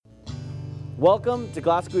Welcome to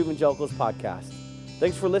Glasgow Evangelicals Podcast.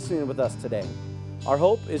 Thanks for listening with us today. Our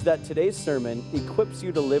hope is that today's sermon equips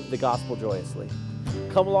you to live the gospel joyously.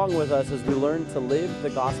 Come along with us as we learn to live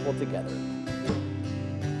the gospel together.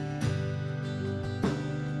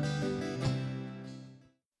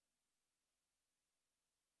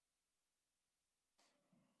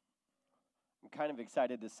 I'm kind of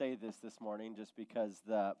excited to say this morning just because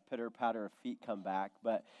the pitter-patter of feet come back.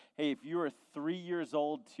 But hey, if you are 3 years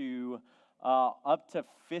old to up to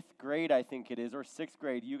 5th grade, I think it is, or 6th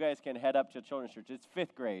grade, you guys can head up to Children's Church. It's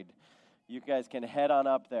 5th grade. You guys can head on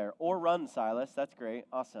up there. Or run, Silas. That's great.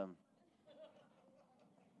 Awesome.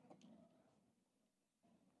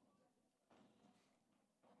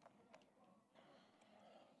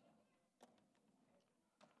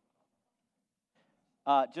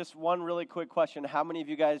 Just one really quick question. How many of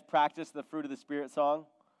you guys practiced the Fruit of the Spirit song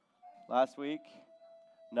last week?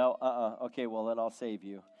 No? Okay, well, then I'll save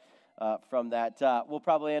you from that. We'll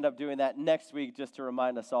probably end up doing that next week just to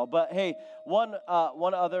remind us all. But hey, one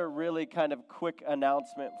other really kind of quick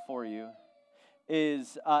announcement for you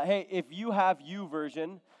is, hey, if you have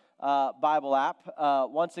YouVersion Bible app,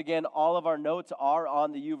 once again, all of our notes are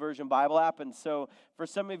on the YouVersion Bible app. And so for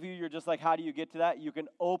some of you, you're just like, how do you get to that? You can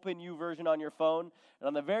open YouVersion on your phone. And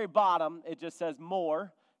on the very bottom, it just says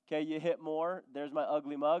more. Okay, you hit more. There's my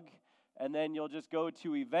ugly mug. And then you'll just go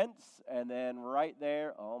to events, and then right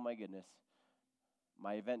there, oh my goodness,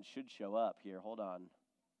 my event should show up here. Hold on.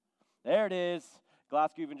 There it is,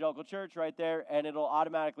 Glasgow Evangelical Church right there, and it'll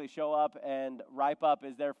automatically show up, and Ripe Up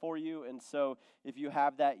is there for you. And so if you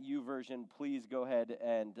have that YouVersion, please go ahead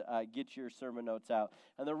and get your sermon notes out.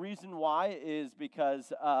 And the reason why is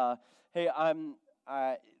because, hey,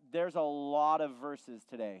 there's a lot of verses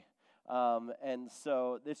today. And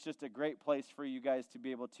so it's just a great place for you guys to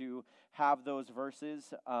be able to have those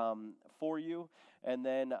verses for you. And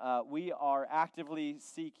then we are actively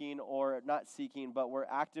seeking, or not seeking, but we're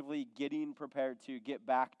actively getting prepared to get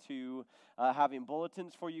back to having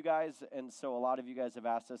bulletins for you guys. And so a lot of you guys have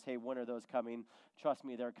asked us, hey, when are those coming? Trust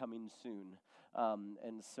me, they're coming soon.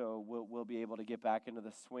 And so we'll be able to get back into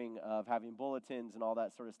the swing of having bulletins and all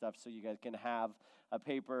that sort of stuff, so you guys can have a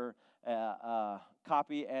paper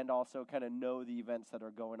copy and also kind of know the events that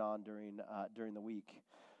are going on during the week.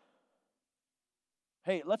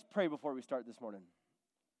 Hey, let's pray before we start this morning.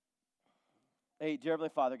 Hey, dear Heavenly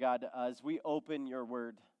Father, God, as we open your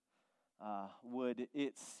word, would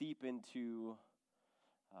it seep into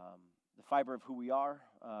the fiber of who we are?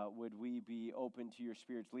 Would we be open to your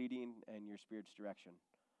Spirit's leading and your Spirit's direction?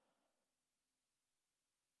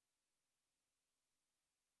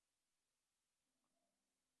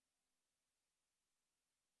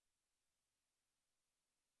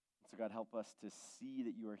 So God, help us to see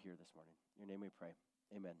that you are here this morning. In your name we pray.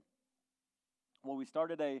 Amen. Well, we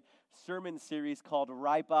started a sermon series called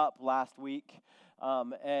Ripe Up last week,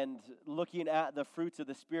 and looking at the fruits of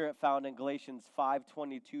the Spirit found in Galatians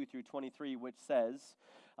 5:22 through 23, which says,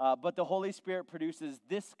 but the Holy Spirit produces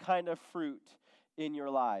this kind of fruit in your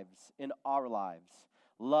lives, in our lives: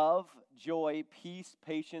 love, joy, peace,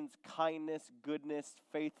 patience, kindness, goodness,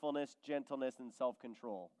 faithfulness, gentleness, and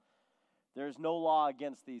self-control. There's no law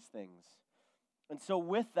against these things. And so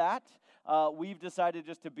with that, we've decided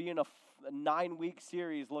just to be in a 9-week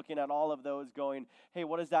series looking at all of those, going, hey,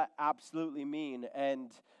 what does that absolutely mean?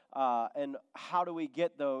 And how do we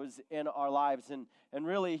get those in our lives? And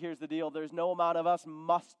really, here's the deal. There's no amount of us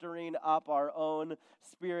mustering up our own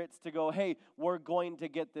spirits to go, hey, we're going to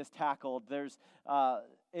get this tackled. There's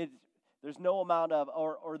no amount of,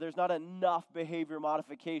 or there's not enough behavior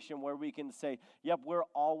modification where we can say, yep, we're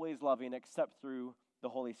always loving except through the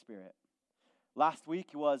Holy Spirit. Last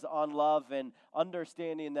week was on love and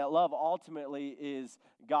understanding that love ultimately is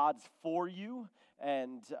God's for you,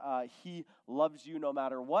 and he loves you no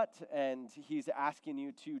matter what, and he's asking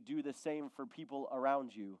you to do the same for people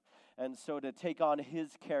around you. And so to take on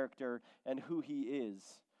his character and who he is.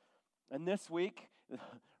 And this week,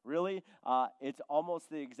 really, it's almost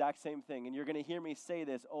the exact same thing, and you're going to hear me say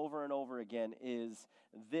this over and over again,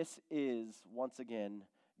 this is, once again,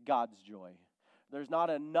 God's joy. There's not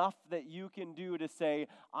enough that you can do to say,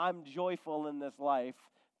 I'm joyful in this life,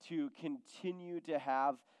 to continue to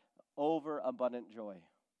have overabundant joy.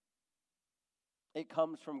 It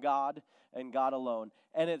comes from God and God alone.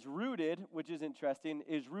 And it's rooted, which is interesting,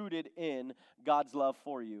 is rooted in God's love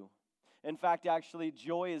for you. In fact, actually,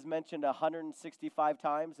 joy is mentioned 165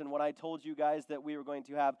 times, and when I told you guys that we were going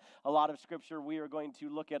to have a lot of scripture, we are going to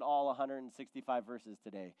look at all 165 verses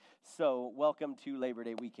today. So, welcome to Labor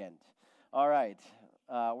Day weekend. All right,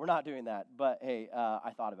 we're not doing that, but hey,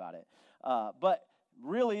 I thought about it. But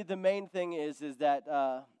really, the main thing is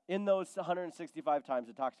that In those 165 times,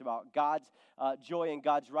 it talks about God's joy in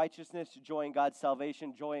God's righteousness, joy in God's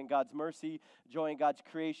salvation, joy in God's mercy, joy in God's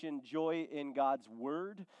creation, joy in God's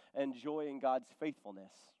word, and joy in God's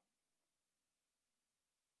faithfulness.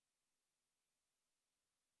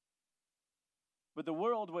 But the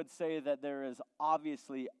world would say that there is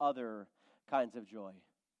obviously other kinds of joy.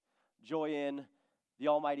 Joy in the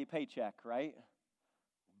almighty paycheck, right?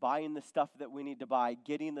 Buying the stuff that we need to buy,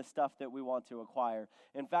 getting the stuff that we want to acquire.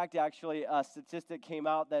 In fact, actually, a statistic came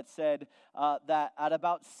out that said that at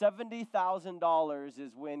about $70,000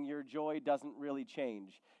 is when your joy doesn't really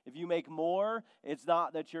change. If you make more, it's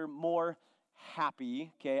not that you're more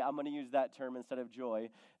happy, okay? I'm going to use that term instead of joy.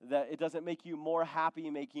 That it doesn't make you more happy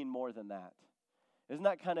making more than that. Isn't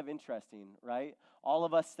that kind of interesting, right? All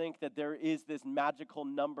of us think that there is this magical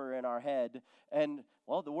number in our head, and,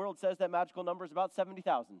 well, the world says that magical number is about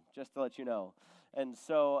 70,000, just to let you know. And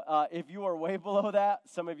so if you are way below that,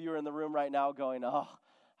 some of you are in the room right now going, oh,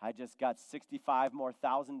 I just got $65,000 more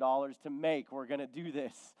to make. We're going to do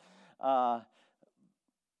this. But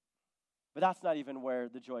that's not even where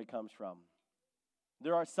the joy comes from.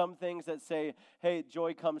 There are some things that say, hey,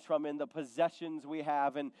 joy comes from in the possessions we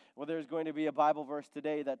have. And well, there's going to be a Bible verse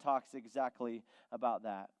today that talks exactly about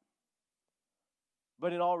that.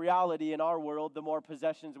 But in all reality, in our world, the more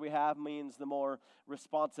possessions we have means the more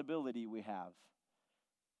responsibility we have.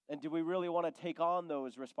 And do we really want to take on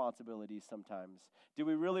those responsibilities sometimes? Do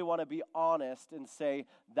we really want to be honest and say,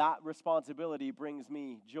 that responsibility brings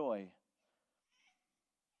me joy?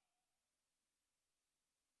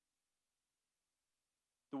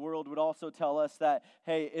 The world would also tell us that,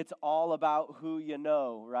 hey, it's all about who you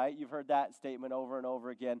know, right? You've heard that statement over and over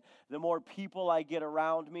again. The more people I get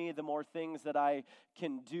around me, the more things that I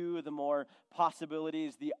can do, the more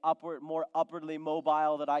possibilities, more upwardly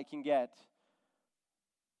mobile that I can get.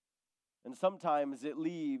 And sometimes it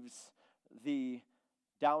leaves the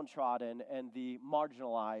downtrodden and the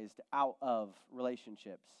marginalized out of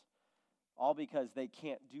relationships, all because they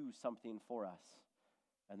can't do something for us.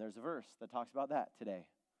 And there's a verse that talks about that today.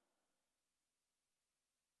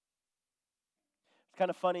 It's kind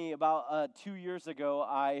of funny. About 2 years ago,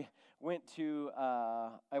 I went to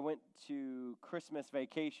Christmas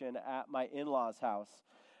vacation at my in-laws' house,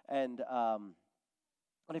 and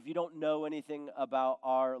if you don't know anything about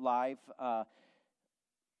our life, I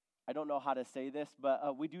don't know how to say this,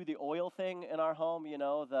 but we do the oil thing in our home. You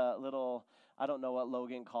know, the little, I don't know what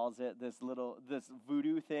Logan calls it, this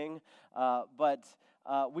voodoo thing, but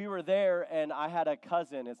we were there, and I had a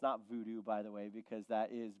cousin. It's not voodoo, by the way, because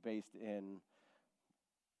that is based in.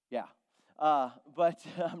 Yeah, but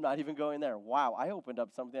I'm not even going there. Wow, I opened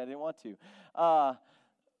up something I didn't want to.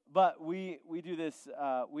 But we do this,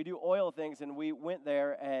 we do oil things, and we went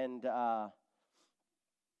there, and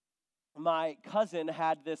my cousin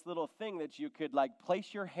had this little thing that you could, like,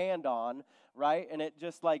 place your hand on, right? And it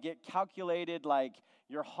just, like, it calculated, like,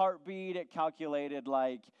 your heartbeat. It calculated,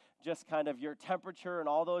 like, just kind of your temperature and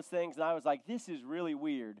all those things. And I was like, this is really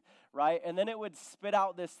weird, right? And then it would spit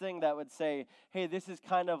out this thing that would say, hey, this is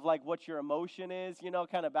kind of like what your emotion is, you know,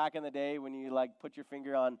 kind of back in the day when you, like, put your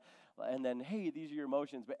finger on, and then, hey, these are your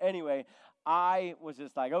emotions. But anyway, I was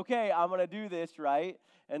just like, okay, I'm going to do this, right?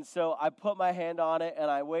 And so I put my hand on it,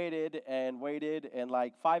 and I waited, and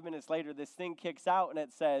like 5 minutes later, this thing kicks out, and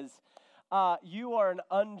it says, you are an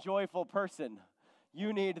unjoyful person.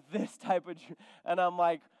 You need this type of, and I'm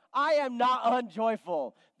like, I am not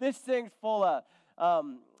unjoyful. This thing's full of,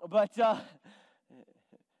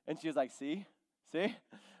 and she was like, see?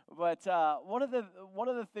 But one of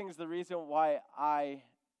the things, the reason why I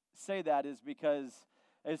say that is because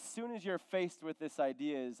as soon as you're faced with this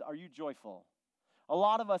idea is, are you joyful? A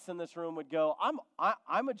lot of us in this room would go,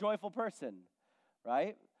 I'm a joyful person,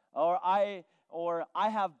 right? Or I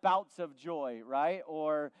have bouts of joy, right?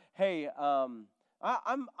 Or hey, I'm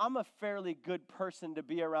a fairly good person to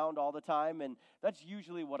be around all the time, and that's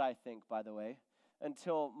usually what I think, by the way,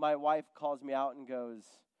 until my wife calls me out and goes,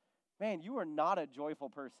 man, you are not a joyful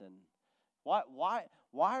person.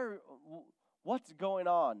 What's going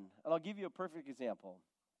on? And I'll give you a perfect example.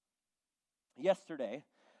 Yesterday,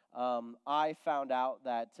 I found out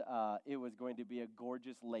that it was going to be a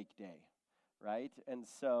gorgeous lake day, right? And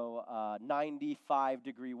so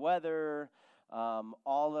 95-degree weather,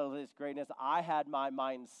 all of this greatness. I had my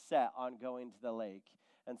mind set on going to the lake.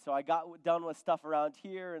 And so I got done with stuff around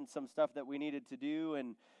here and some stuff that we needed to do.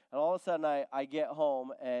 And all of a sudden I get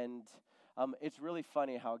home, and it's really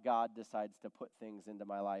funny how God decides to put things into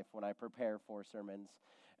my life when I prepare for sermons.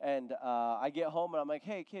 And I get home, and I'm like,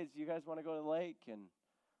 hey, kids, you guys want to go to the lake? And,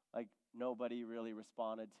 like, nobody really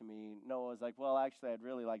responded to me. Noah was like, well, actually, I'd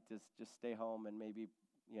really like to just stay home and maybe,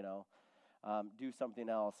 do something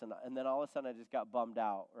else. And then all of a sudden I just got bummed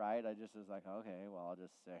out, right? I just was like, okay, well, I'll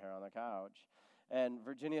just sit here on the couch. And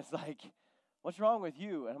Virginia's like, what's wrong with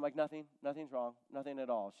you? And I'm like, nothing's wrong, nothing at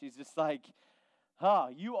all. She's just like,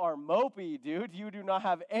 you are mopey, dude. You do not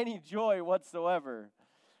have any joy whatsoever.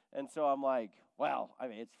 And so I'm like, well, I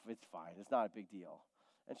mean, it's fine. It's not a big deal.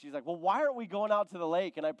 And she's like, well, why aren't we going out to the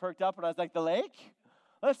lake? And I perked up and I was like, the lake?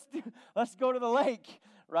 Let's go to the lake,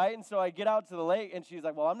 right? And so I get out to the lake and she's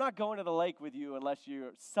like, well, I'm not going to the lake with you unless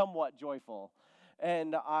you're somewhat joyful.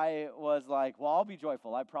 And I was like, well, I'll be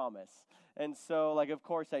joyful, I promise. And so, of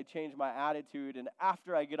course, I changed my attitude. And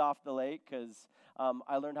after I get off the lake, because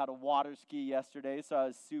I learned how to water ski yesterday, so I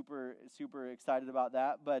was super, super excited about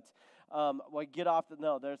that. But I get off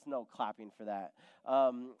there's no clapping for that.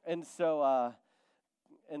 And so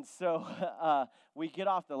we get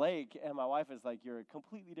off the lake, and my wife is like, "You're a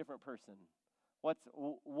completely different person.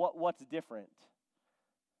 What's different?"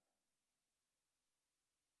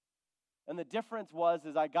 And the difference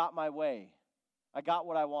is I got my way. I got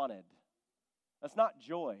what I wanted. That's not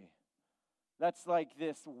joy. That's like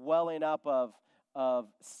this welling up of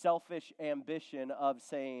selfish ambition of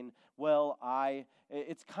saying, well,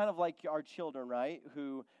 it's kind of like our children, right,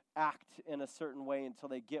 who act in a certain way until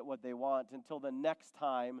they get what they want, until the next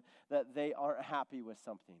time that they aren't happy with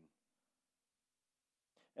something.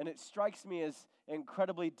 And it strikes me as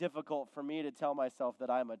incredibly difficult for me to tell myself that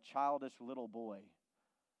I'm a childish little boy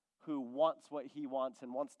who wants what he wants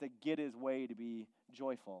and wants to get his way to be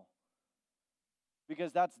joyful.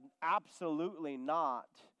 Because that's absolutely not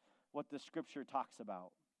what the scripture talks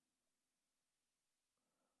about.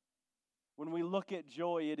 When we look at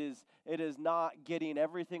joy, it is not getting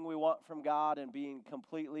everything we want from God and being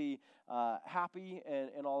completely happy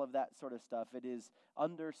and all of that sort of stuff. It is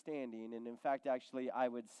understanding. And in fact, actually, I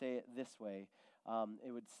would say it this way.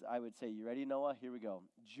 I would say, you ready, Noah? Here we go.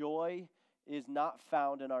 Joy is not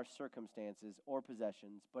found in our circumstances or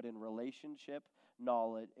possessions, but in the relationship,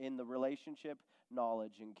 knowledge,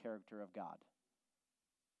 and character of God.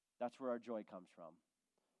 That's where our joy comes from.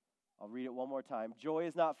 I'll read it one more time. Joy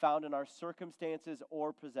is not found in our circumstances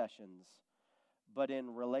or possessions, but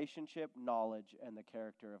in relationship, knowledge, and the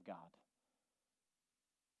character of God.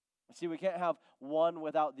 See, we can't have one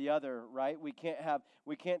without the other, right? We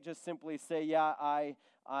can't just simply say, yeah,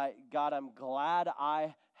 God, I'm glad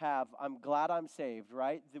I'm saved,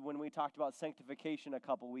 right? When we talked about sanctification a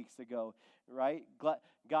couple weeks ago, right?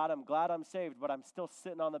 God, I'm glad I'm saved, but I'm still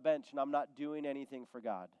sitting on the bench and I'm not doing anything for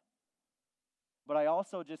God. But I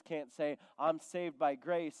also just can't say I'm saved by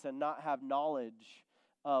grace and not have knowledge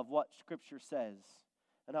of what Scripture says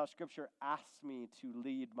and how Scripture asks me to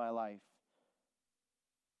lead my life.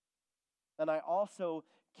 And I also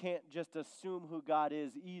can't just assume who God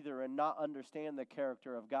is either and not understand the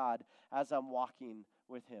character of God as I'm walking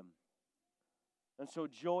with Him. And so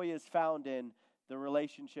joy is found in the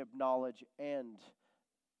relationship, knowledge, and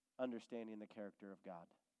understanding the character of God.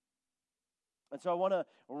 And so I want to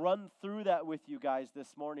run through that with you guys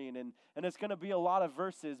this morning. And it's going to be a lot of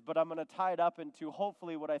verses, but I'm going to tie it up into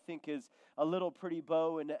hopefully what I think is a little pretty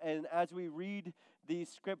bow. And as we read these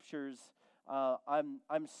scriptures,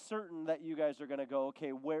 I'm certain that you guys are going to go,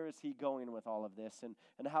 okay, where is he going with all of this?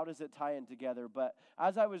 And how does it tie in together? But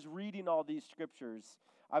as I was reading all these scriptures,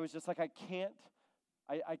 I was just like, I can't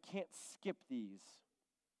skip these.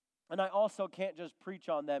 And I also can't just preach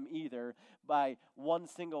on them either by one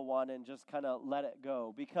single one and just kind of let it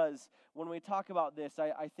go. Because when we talk about this,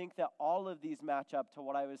 I think that all of these match up to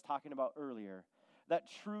what I was talking about earlier. That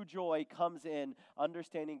true joy comes in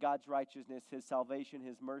understanding God's righteousness, His salvation,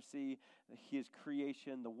 His mercy, His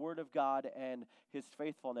creation, the Word of God, and His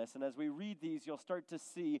faithfulness. And as we read these, you'll start to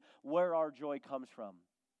see where our joy comes from.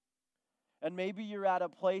 And maybe you're at a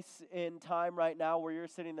place in time right now where you're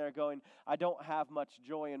sitting there going, I don't have much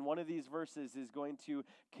joy. And one of these verses is going to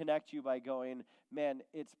connect you by going, man,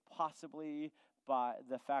 it's possibly by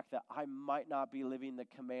the fact that I might not be living the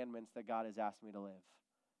commandments that God has asked me to live.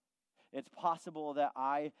 It's possible that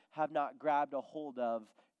I have not grabbed a hold of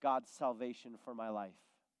God's salvation for my life.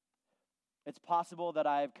 It's possible that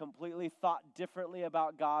I have completely thought differently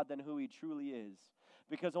about God than who He truly is.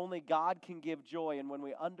 Because only God can give joy, and when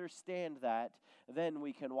we understand that, then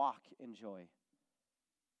we can walk in joy.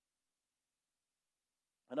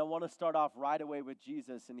 And I want to start off right away with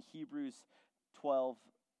Jesus in Hebrews 12,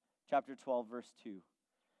 chapter 12, verse 2.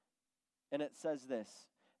 And it says this.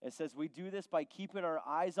 It says, we do this by keeping our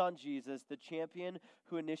eyes on Jesus, the champion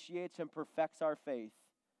who initiates and perfects our faith.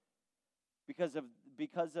 Because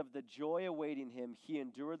of the joy awaiting Him, He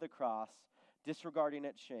endured the cross, disregarding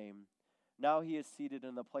its shame. Now He is seated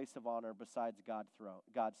in the place of honor beside God's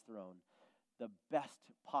throne. the best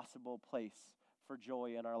possible place for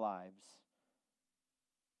joy in our lives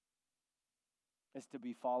is to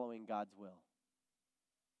be following God's will.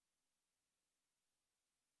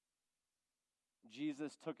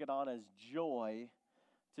 Jesus took it on as joy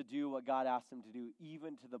to do what God asked him to do,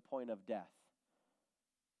 even to the point of death.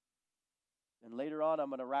 And later on, I'm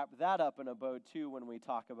going to wrap that up in a bow too when we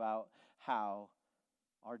talk about how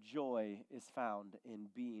our joy is found in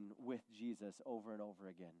being with Jesus over and over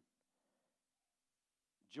again.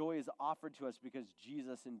 Joy is offered to us because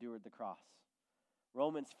Jesus endured the cross.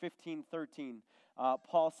 Romans 15:13,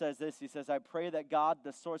 Paul says this. He says, I pray that God,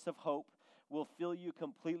 the source of hope, will fill you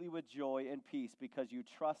completely with joy and peace because you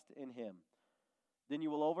trust in him. Then you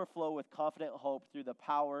will overflow with confident hope through the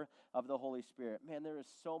power of the Holy Spirit. Man, there is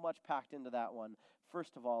so much packed into that one.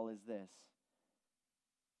 First of all is this,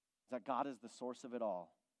 is that God is the source of it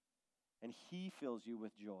all, and he fills you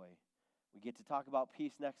with joy. We get to talk about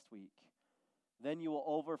peace next week. Then you will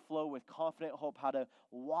overflow with confident hope how to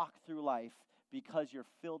walk through life because you're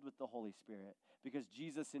filled with the Holy Spirit, because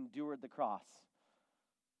Jesus endured the cross.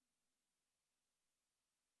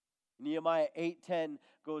 Nehemiah 8:10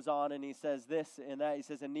 goes on and he says this and that. He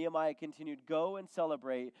says, and Nehemiah continued, go and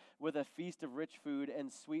celebrate with a feast of rich food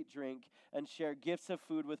and sweet drink and share gifts of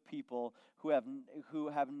food with people who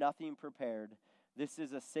have nothing prepared. This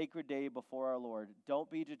is a sacred day before our Lord. Don't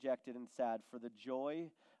be dejected and sad, for the joy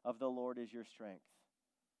of the Lord is your strength.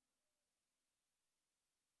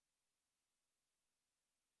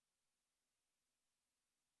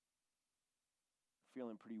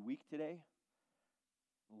 Feeling pretty weak today?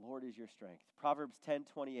 The Lord is your strength. Proverbs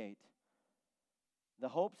 10:28. The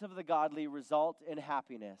hopes of the godly result in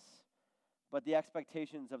happiness, but the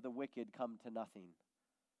expectations of the wicked come to nothing.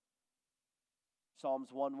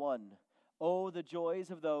 Psalms 1:1. Oh, the joys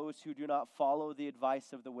of those who do not follow the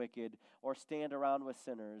advice of the wicked, or stand around with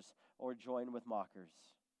sinners, or join with mockers.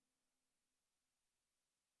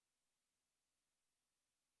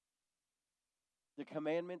 The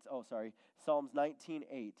commandments, Psalms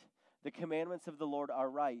 19:8. The commandments of the Lord are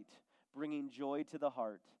right, bringing joy to the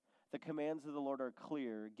heart. The commands of the Lord are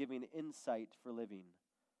clear, giving insight for living.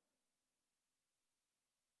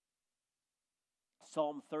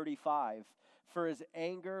 Psalm 35. For his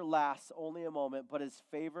anger lasts only a moment, but his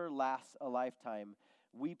favor lasts a lifetime.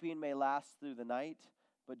 Weeping may last through the night,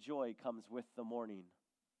 but joy comes with the morning.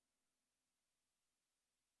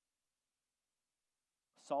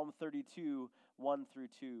 Psalm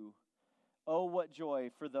 32:1-2. Oh, what joy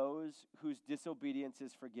for those whose disobedience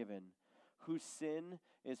is forgiven, whose sin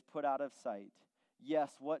is put out of sight.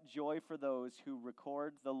 Yes, what joy for those who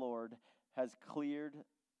record the Lord has cleared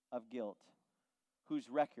of guilt. Whose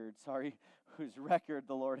record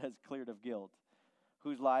the Lord has cleared of guilt,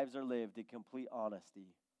 whose lives are lived in complete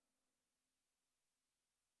honesty.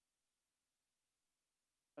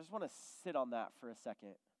 I just want to sit on that for a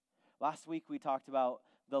second. Last week we talked about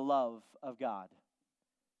the love of God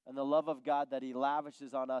and the love of God that he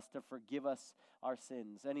lavishes on us to forgive us our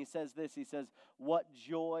sins. And he says this, he says, what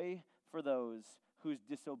joy for those whose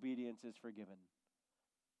disobedience is forgiven.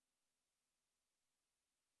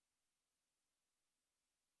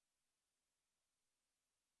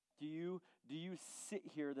 Do you sit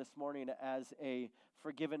here this morning as a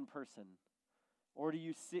forgiven person? Or do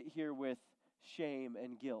you sit here with shame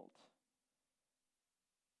and guilt?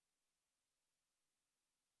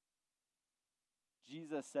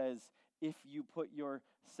 Jesus says, if you put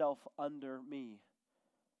yourself under me,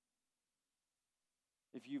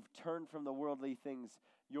 if you've turned from the worldly things,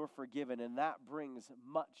 you're forgiven, and that brings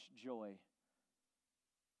much joy.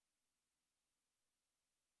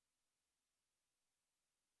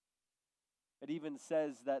 It even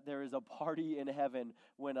says that there is a party in heaven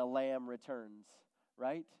when a lamb returns,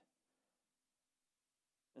 right?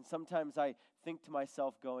 And sometimes I think to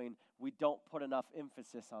myself going, we don't put enough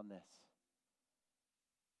emphasis on this.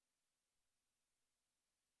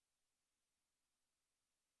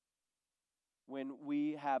 When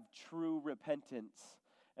we have true repentance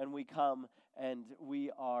and we come and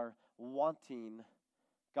we are wanting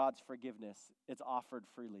God's forgiveness, it's offered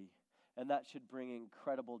freely. And that should bring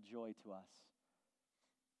incredible joy to us.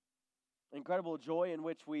 Incredible joy in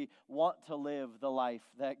which we want to live the life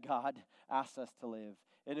that God asks us to live.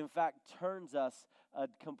 It in fact turns us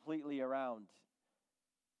completely around.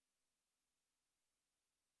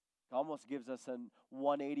 It almost gives us a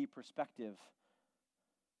 180 perspective.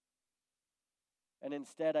 And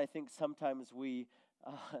instead, I think sometimes we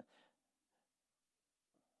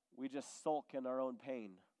just sulk in our own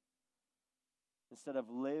pain instead of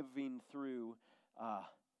living through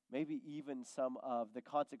maybe even some of the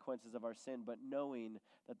consequences of our sin, but knowing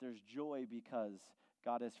that there's joy because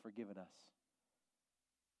God has forgiven us.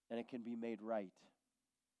 and it can be made right.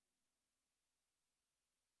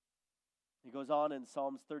 He goes on in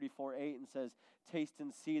Psalms 34:8 and says, "Taste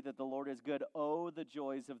and see that the Lord is good. Oh, the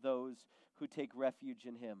joys of those who take refuge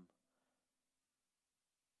in him."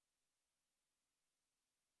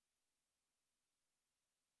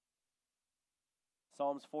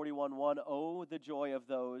 Psalms 41:1, "Oh, the joy of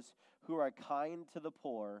those who are kind to the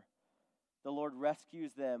poor. The Lord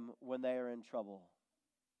rescues them when they are in trouble."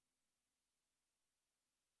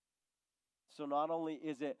 So not only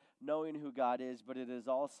is it knowing who God is, but it is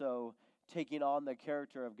also taking on the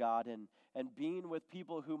character of God and being with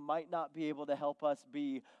people who might not be able to help us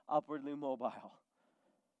be upwardly mobile.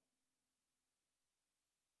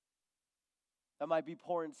 That might be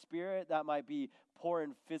poor in spirit, that might be poor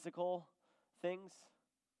in physical things.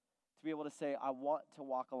 To be able to say, I want to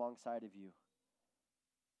walk alongside of you.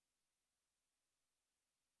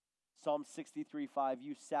 Psalm 63:5,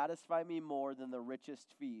 "You satisfy me more than the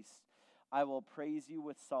richest feast. I will praise you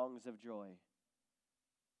with songs of joy."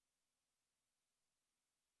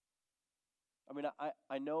 I mean,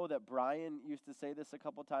 I know that Brian used to say this a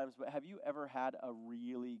couple times, but have you ever had a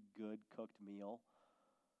really good cooked meal?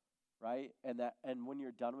 Right? And when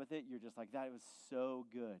you're done with it, you're just like, that was so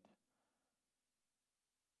good.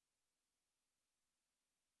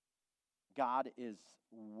 God is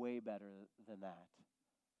way better than that.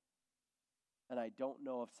 And I don't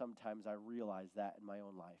know if sometimes I realize that in my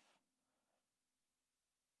own life.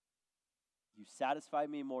 You satisfy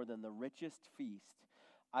me more than the richest feast.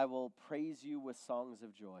 I will praise you with songs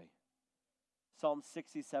of joy. Psalm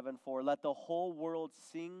 67:4, "Let the whole world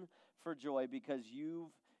sing for joy because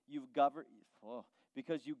you govern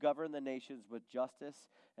the nations with justice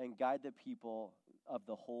and guide the people of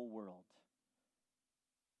the whole world."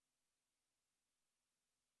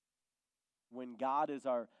 When God is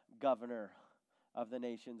our governor of the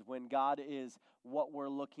nations, when God is what we're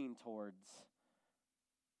looking towards,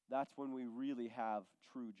 that's when we really have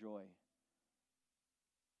true joy.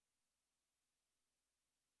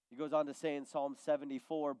 He goes on to say in Psalm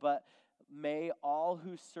 74, "But may all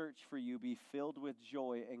who search for you be filled with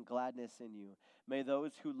joy and gladness in you. May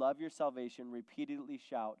those who love your salvation repeatedly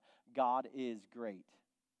shout, 'God is great.'"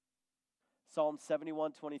 Psalm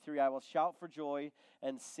 71:23, "I will shout for joy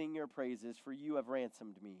and sing your praises, for you have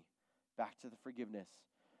ransomed me." Back to the forgiveness.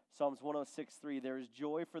 Psalms 106:3, "There is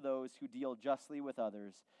joy for those who deal justly with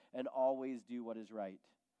others and always do what is right."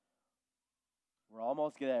 We're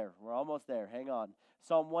almost there. Hang on.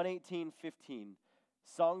 Psalm 118:15,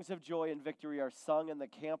 "Songs of joy and victory are sung in the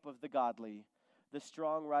camp of the godly. The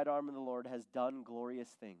strong right arm of the Lord has done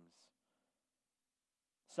glorious things."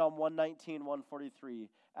 Psalm 119:143,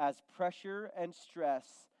 "As pressure and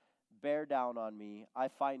stress bear down on me, I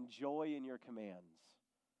find joy in your commands."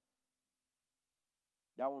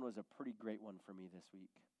 That one was a pretty great one for me this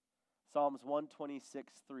week. Psalms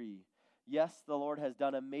 126:3, "Yes, the Lord has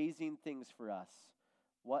done amazing things for us.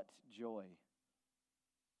 What joy."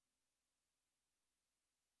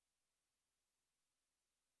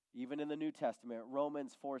 Even in the New Testament,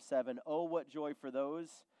 Romans 4:7, "Oh, what joy for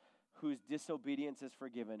those whose disobedience is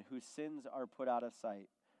forgiven, whose sins are put out of sight."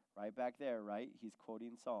 Right back there, right? He's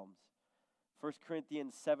quoting Psalms. 1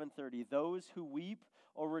 Corinthians 7:30, "Those who weep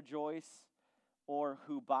or rejoice or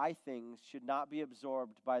who buy things should not be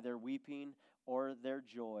absorbed by their weeping or their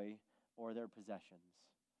joy or their possessions."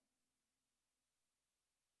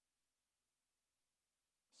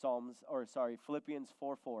 Philippians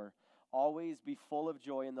 4:4, "Always be full of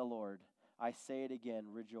joy in the Lord. I say it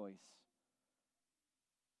again, rejoice."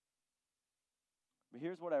 But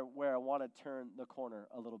here's where I want to turn the corner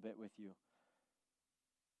a little bit with you.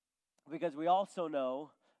 Because we also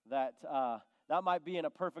know that that might be in a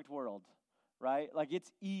perfect world, right? Like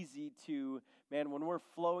it's easy to, man, when we're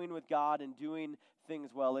flowing with God and doing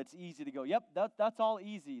things well, it's easy to go, yep, that's all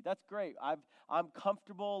easy. That's great. I'm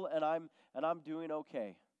comfortable and I'm doing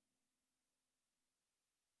okay.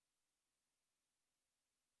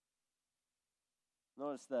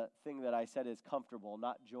 Notice the thing that I said is comfortable,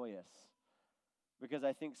 not joyous. Because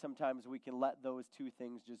I think sometimes we can let those two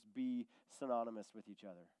things just be synonymous with each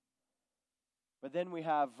other. But then we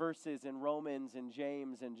have verses in Romans and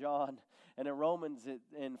James and John. And in Romans,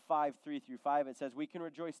 in 5:3-5, it says, "We can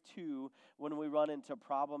rejoice too when we run into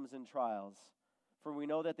problems and trials, for we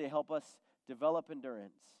know that they help us develop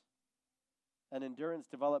endurance. And endurance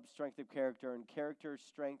develops strength of character, and character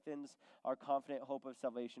strengthens our confident hope of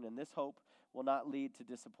salvation. And this hope will not lead to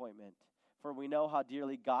disappointment. For we know how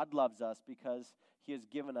dearly God loves us because he has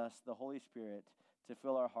given us the Holy Spirit to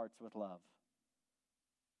fill our hearts with love."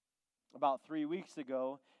 About 3 weeks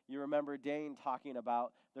ago, you remember Dane talking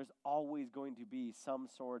about there's always going to be some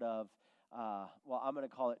sort of well, I'm going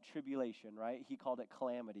to call it tribulation, right? He called it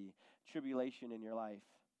calamity, tribulation in your life.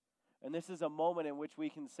 And this is a moment in which we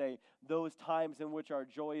can say, those times in which our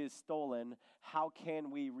joy is stolen, how can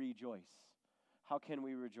we rejoice? How can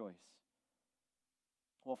we rejoice?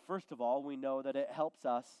 Well, first of all, we know that it helps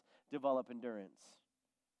us develop endurance.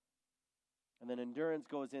 And then endurance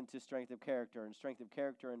goes into strength of character, and strength of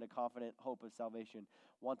character into confident hope of salvation.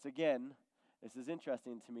 Once again, this is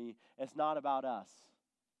interesting to me, it's not about us.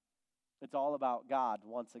 It's all about God,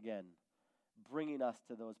 once again, bringing us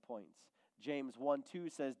to those points. James 1:2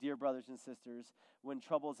 says, "Dear brothers and sisters, when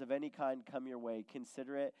troubles of any kind come your way,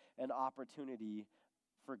 consider it an opportunity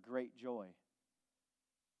for great joy."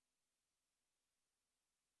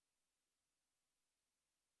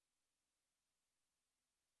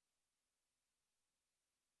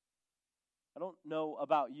 I don't know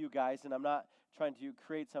about you guys, and I'm not trying to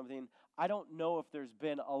create something. I don't know if there's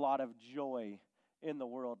been a lot of joy in the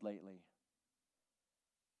world lately.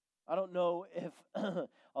 I don't know if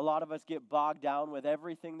a lot of us get bogged down with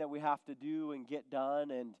everything that we have to do and get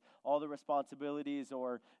done and all the responsibilities,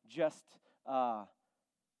 or just the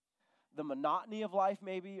monotony of life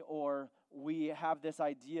maybe, or we have this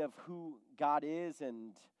idea of who God is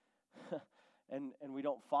and and we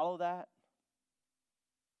don't follow that.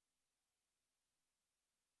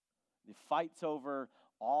 The fights over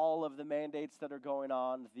all of the mandates that are going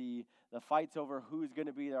on, the fights over who's going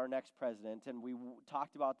to be our next president, and we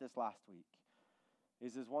talked about this last week,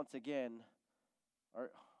 is once again,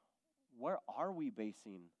 where are we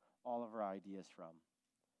basing all of our ideas from?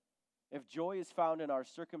 If joy is found in our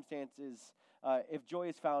circumstances, if joy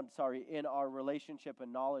is found, in our relationship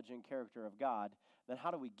and knowledge and character of God, then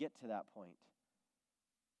how do we get to that point?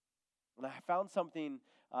 And I found something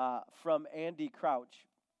from Andy Crouch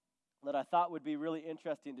that I thought would be really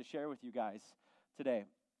interesting to share with you guys today.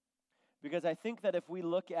 Because I think that if we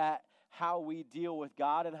look at how we deal with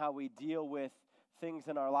God and how we deal with things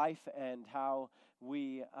in our life and how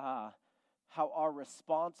our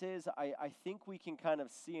response is, I think we can kind of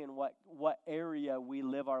see in what area we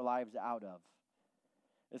live our lives out of.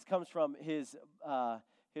 This comes from his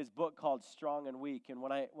book called Strong and Weak, and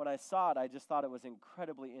when I saw it, I just thought it was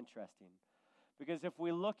incredibly interesting. Because if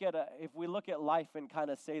we look at life and kind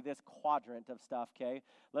of say this quadrant of stuff, okay,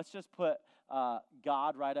 let's just put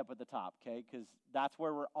God right up at the top, okay, because that's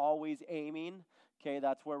where we're always aiming, okay,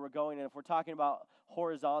 that's where we're going. And if we're talking about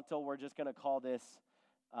horizontal, we're just going to call this,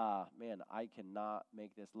 man, I cannot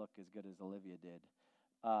make this look as good as Olivia did,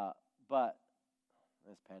 but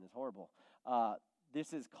this pen is horrible.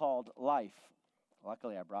 This is called life.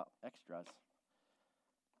 Luckily, I brought extras.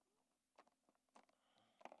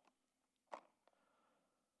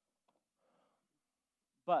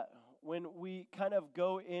 But when we kind of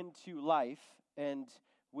go into life and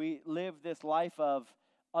we live this life of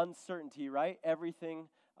uncertainty, right? Everything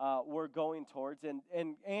we're going towards. And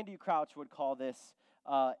Andy Crouch would call this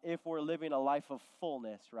if we're living a life of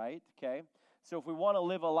fullness, right? Okay? So if we want to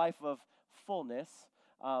live a life of fullness,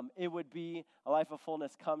 it would be a life of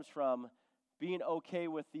fullness comes from being okay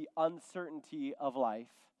with the uncertainty of life,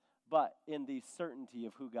 but in the certainty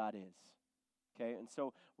of who God is. Okay? And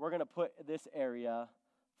so we're going to put this area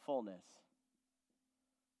fullness.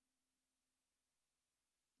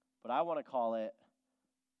 But I want to call it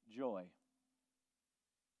joy.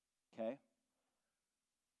 Okay?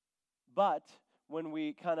 But when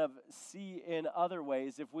we kind of see in other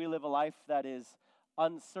ways, if we live a life that is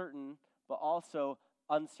uncertain, but also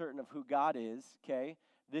uncertain of who God is, okay,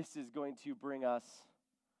 this is going to bring us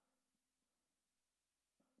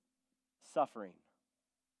suffering.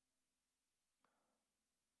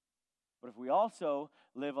 But if we also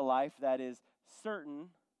live a life that is certain,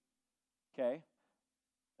 okay,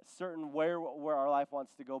 certain where our life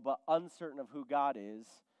wants to go, but uncertain of who God is,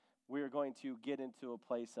 we are going to get into a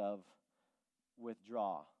place of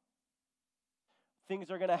withdraw.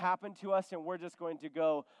 Things are going to happen to us, and we're just going to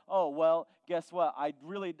go, oh, well, guess what? I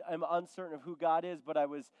really am uncertain of who God is, but I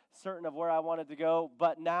was certain of where I wanted to go,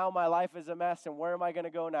 but now my life is a mess, and where am I going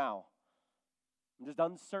to go now? I'm just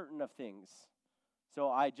uncertain of things. So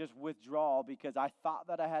I just withdraw because I thought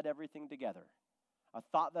that I had everything together. I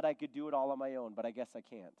thought that I could do it all on my own, but I guess I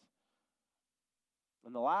can't.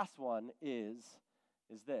 And the last one is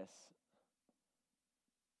this.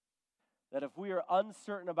 That if we are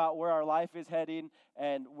uncertain about where our life is heading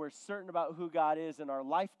and we're certain about who God is and our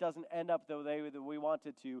life doesn't end up the way that we want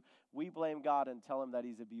it to, we blame God and tell him that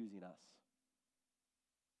he's abusing us.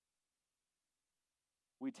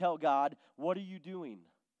 We tell God, what are you doing?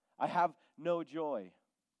 I have no joy.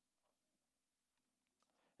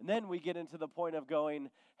 And then we get into the point of going,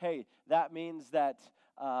 hey, that means that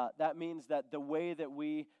the way that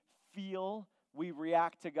we we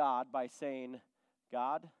react to God by saying,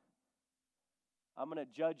 God, I'm going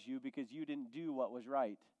to judge you because you didn't do what was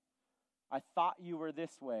right. I thought you were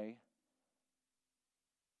this way,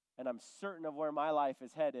 and I'm certain of where my life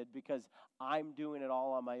is headed because I'm doing it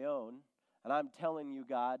all on my own, and I'm telling you,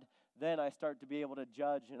 God. Then I start to be able to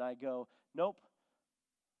judge, and I go, nope,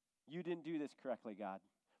 you didn't do this correctly, God.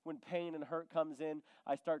 When pain and hurt comes in,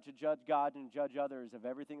 I start to judge God and judge others of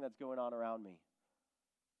everything that's going on around me.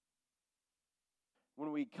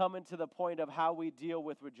 When we come into the point of how we deal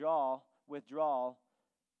with withdrawal,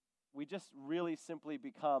 we just really simply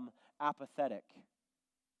become apathetic.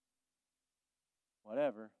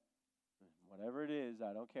 Whatever it is,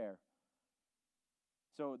 I don't care.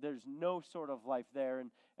 So there's no sort of life there.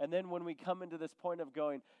 And then when we come into this point of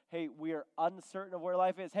going, hey, we are uncertain of where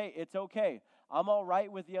life is, hey, it's okay. I'm all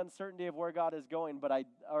right with the uncertainty of where God is going, but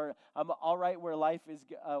I'm all right where life is.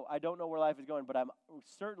 I don't know where life is going, but I'm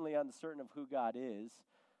certainly uncertain of who God is.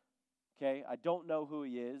 Okay, I don't know who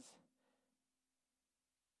He is.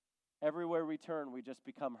 Everywhere we turn, we just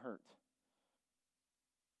become hurt.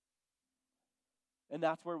 And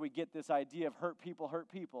that's where we get this idea of hurt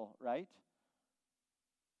people, right?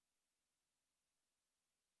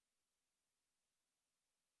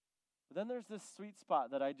 But then there's this sweet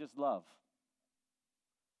spot that I just love.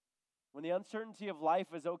 When the uncertainty of life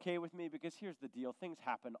is okay with me, because here's the deal, things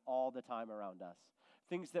happen all the time around us.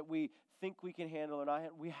 Things that we think we can handle or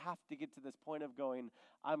not, we have to get to this point of going,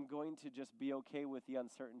 I'm going to just be okay with the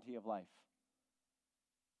uncertainty of life.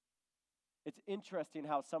 It's interesting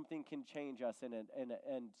how something can change us and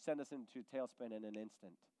send us into a tailspin in an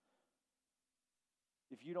instant.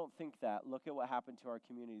 If you don't think that, look at what happened to our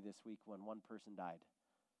community this week when one person died.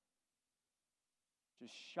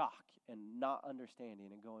 Just shock and not understanding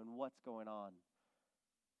and going, what's going on?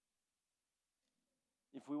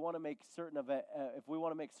 If we want to make certain of it, if we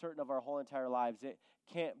want to make certain of our whole entire lives, it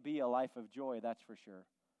can't be a life of joy, that's for sure.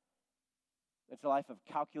 It's a life of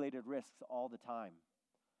calculated risks all the time.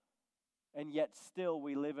 And yet still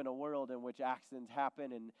we live in a world in which accidents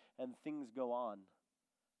happen and things go on.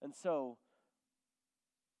 And so,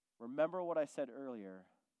 remember what I said earlier,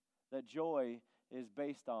 that joy is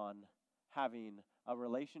based on having a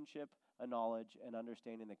relationship, a knowledge, and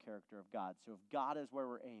understanding the character of God. So if God is where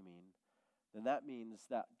we're aiming, then that means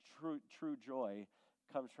that true joy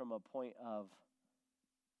comes from a point of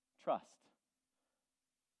trust.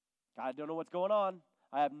 God, I don't know what's going on.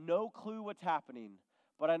 I have no clue what's happening,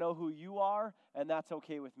 but I know who you are, and that's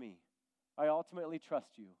okay with me. I ultimately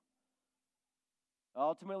trust you. I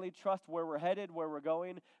ultimately trust where we're headed, where we're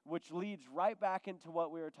going, which leads right back into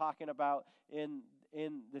what we were talking about in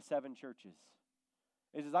the 7 churches.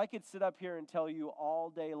 Is I could sit up here and tell you all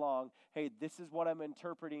day long, hey, this is what I'm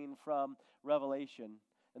interpreting from Revelation,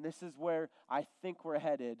 and this is where I think we're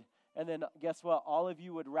headed. And then guess what? All of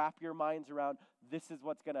you would wrap your minds around, this is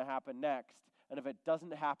what's going to happen next. And if it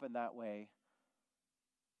doesn't happen that way,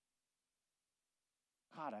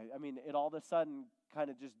 God, I mean, it all of a sudden kind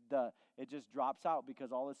of just drops out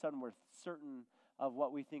because all of a sudden we're certain of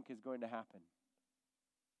what we think is going to happen.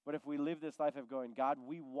 But if we live this life of going, God,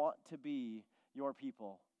 we want to be your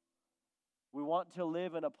people. We want to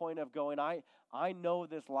live in a point of going, I know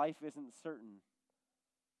this life isn't certain.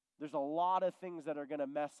 There's a lot of things that are going to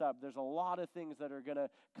mess up. There's a lot of things that are going to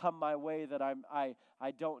come my way that I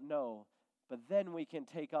don't know. But then we can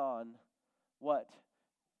take on what?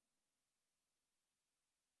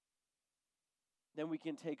 Then we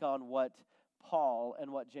can take on what Paul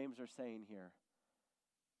and what James are saying here.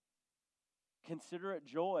 Consider it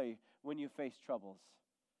joy when you face troubles,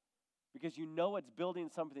 because you know it's building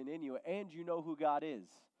something in you and you know who God is.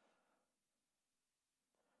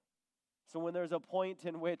 So when there's a point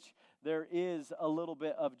in which there is a little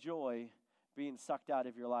bit of joy being sucked out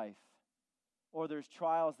of your life, or there's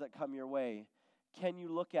trials that come your way, can you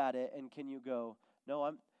look at it and can you go, no,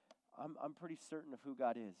 I'm pretty certain of who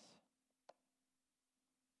God is?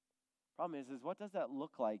 Problem is what does that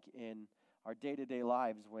look like in our day-to-day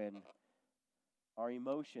lives when our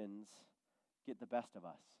emotions get the best of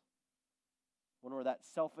us? When we're that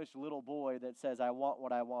selfish little boy that says, I want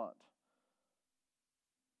what I want.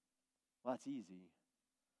 Well, that's easy.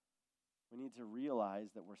 We need to realize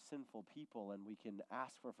that we're sinful people and we can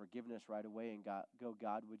ask for forgiveness right away and go,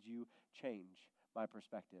 God, would you change my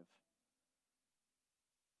perspective?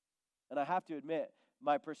 And I have to admit,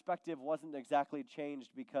 my perspective wasn't exactly changed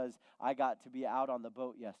because I got to be out on the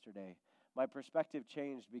boat yesterday. My perspective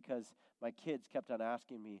changed because my kids kept on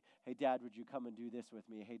asking me, hey, Dad, would you come and do this with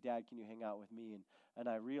me? Hey, Dad, can you hang out with me? And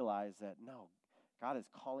I realized that, no, God is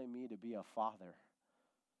calling me to be a father,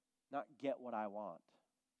 not get what I want.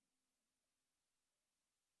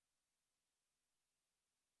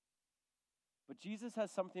 Jesus has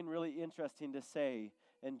something really interesting to say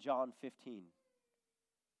in John 15.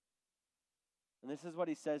 And this is what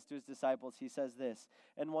he says to his disciples. He says this,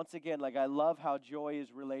 and once again, I love how joy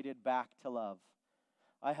is related back to love.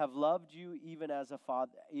 I have loved you even as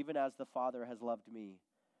the Father has loved me.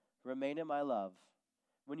 Remain in my love.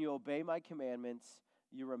 When you obey my commandments,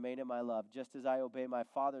 you remain in my love, just as I obey my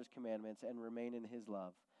Father's commandments and remain in his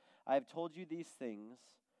love. I have told you these things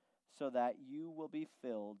so that you will be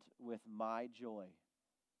filled with my joy.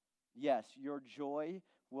 Yes, your joy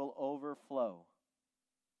will overflow.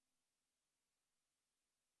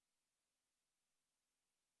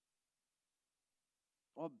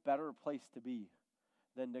 What better place to be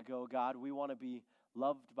than to go, God, we want to be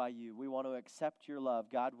loved by you. We want to accept your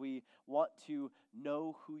love. God, we want to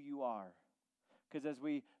know who you are. Because as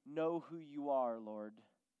we know who you are, Lord,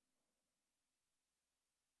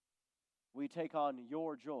 we take on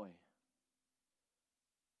your joy.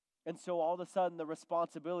 And so all of a sudden, the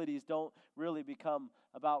responsibilities don't really become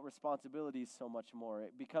about responsibilities so much more.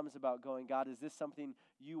 It becomes about going, God, is this something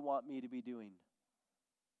you want me to be doing?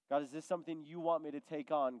 God, is this something you want me to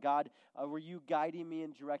take on? God, were you guiding me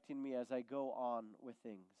and directing me as I go on with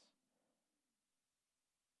things?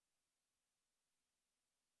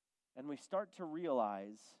 And we start to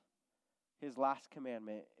realize his last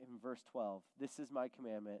commandment in verse 12. This is my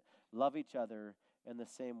commandment. Love each other in the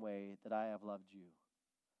same way that I have loved you.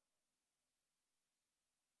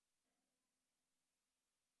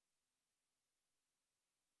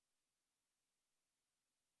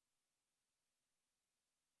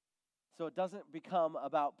 So it doesn't become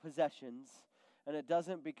about possessions, and it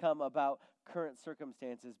doesn't become about current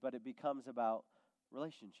circumstances, but it becomes about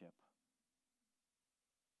relationship.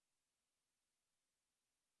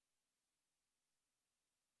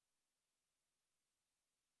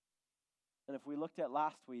 And if we looked at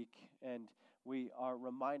last week, and we are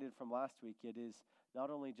reminded from last week, it is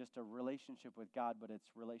not only just a relationship with God, but it's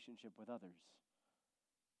relationship with others.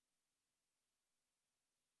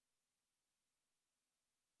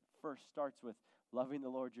 First starts with loving the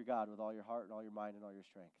Lord your God with all your heart and all your mind and all your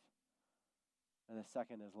strength. And the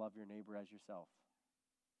second is love your neighbor as yourself.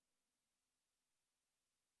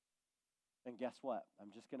 And guess what?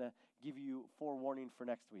 I'm just going to give you forewarning for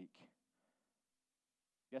next week.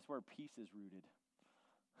 Guess where peace is rooted?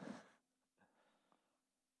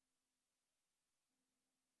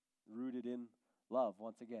 Rooted in love,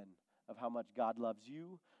 once again, of how much God loves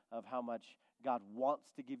you, of how much God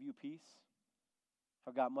wants to give you peace,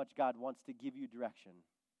 how much God wants to give you direction.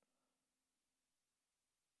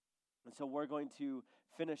 And so we're going to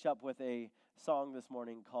finish up with a song this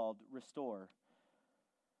morning called Restore.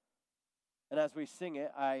 And as we sing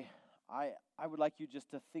it, I would like you just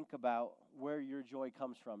to think about where your joy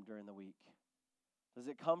comes from during the week. Does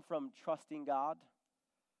it come from trusting God?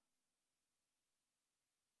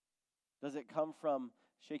 Does it come from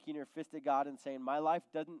shaking your fist at God and saying, my life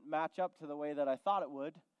doesn't match up to the way that I thought it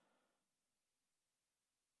would?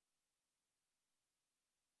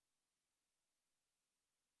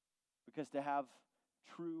 Because to have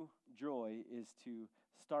true joy is to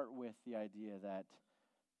start with the idea that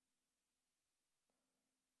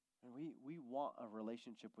we want a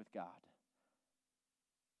relationship with God.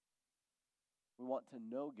 We want to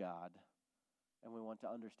know God, and we want to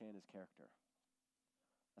understand his character.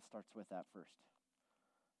 That starts with that first.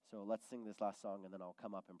 So let's sing this last song, and then I'll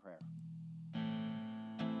come up in prayer.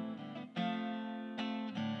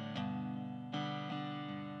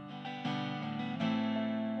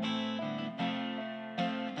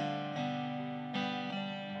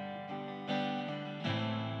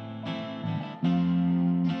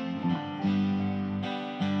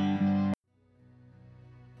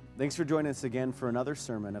 Thanks for joining us again for another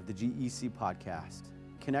sermon of the GEC podcast.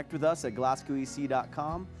 Connect with us at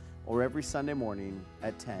glasgowec.com or every Sunday morning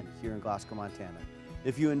at 10 here in Glasgow, Montana.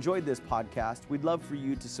 If you enjoyed this podcast, we'd love for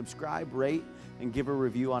you to subscribe, rate, and give a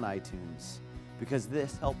review on iTunes, because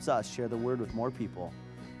this helps us share the word with more people.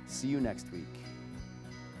 See you next week.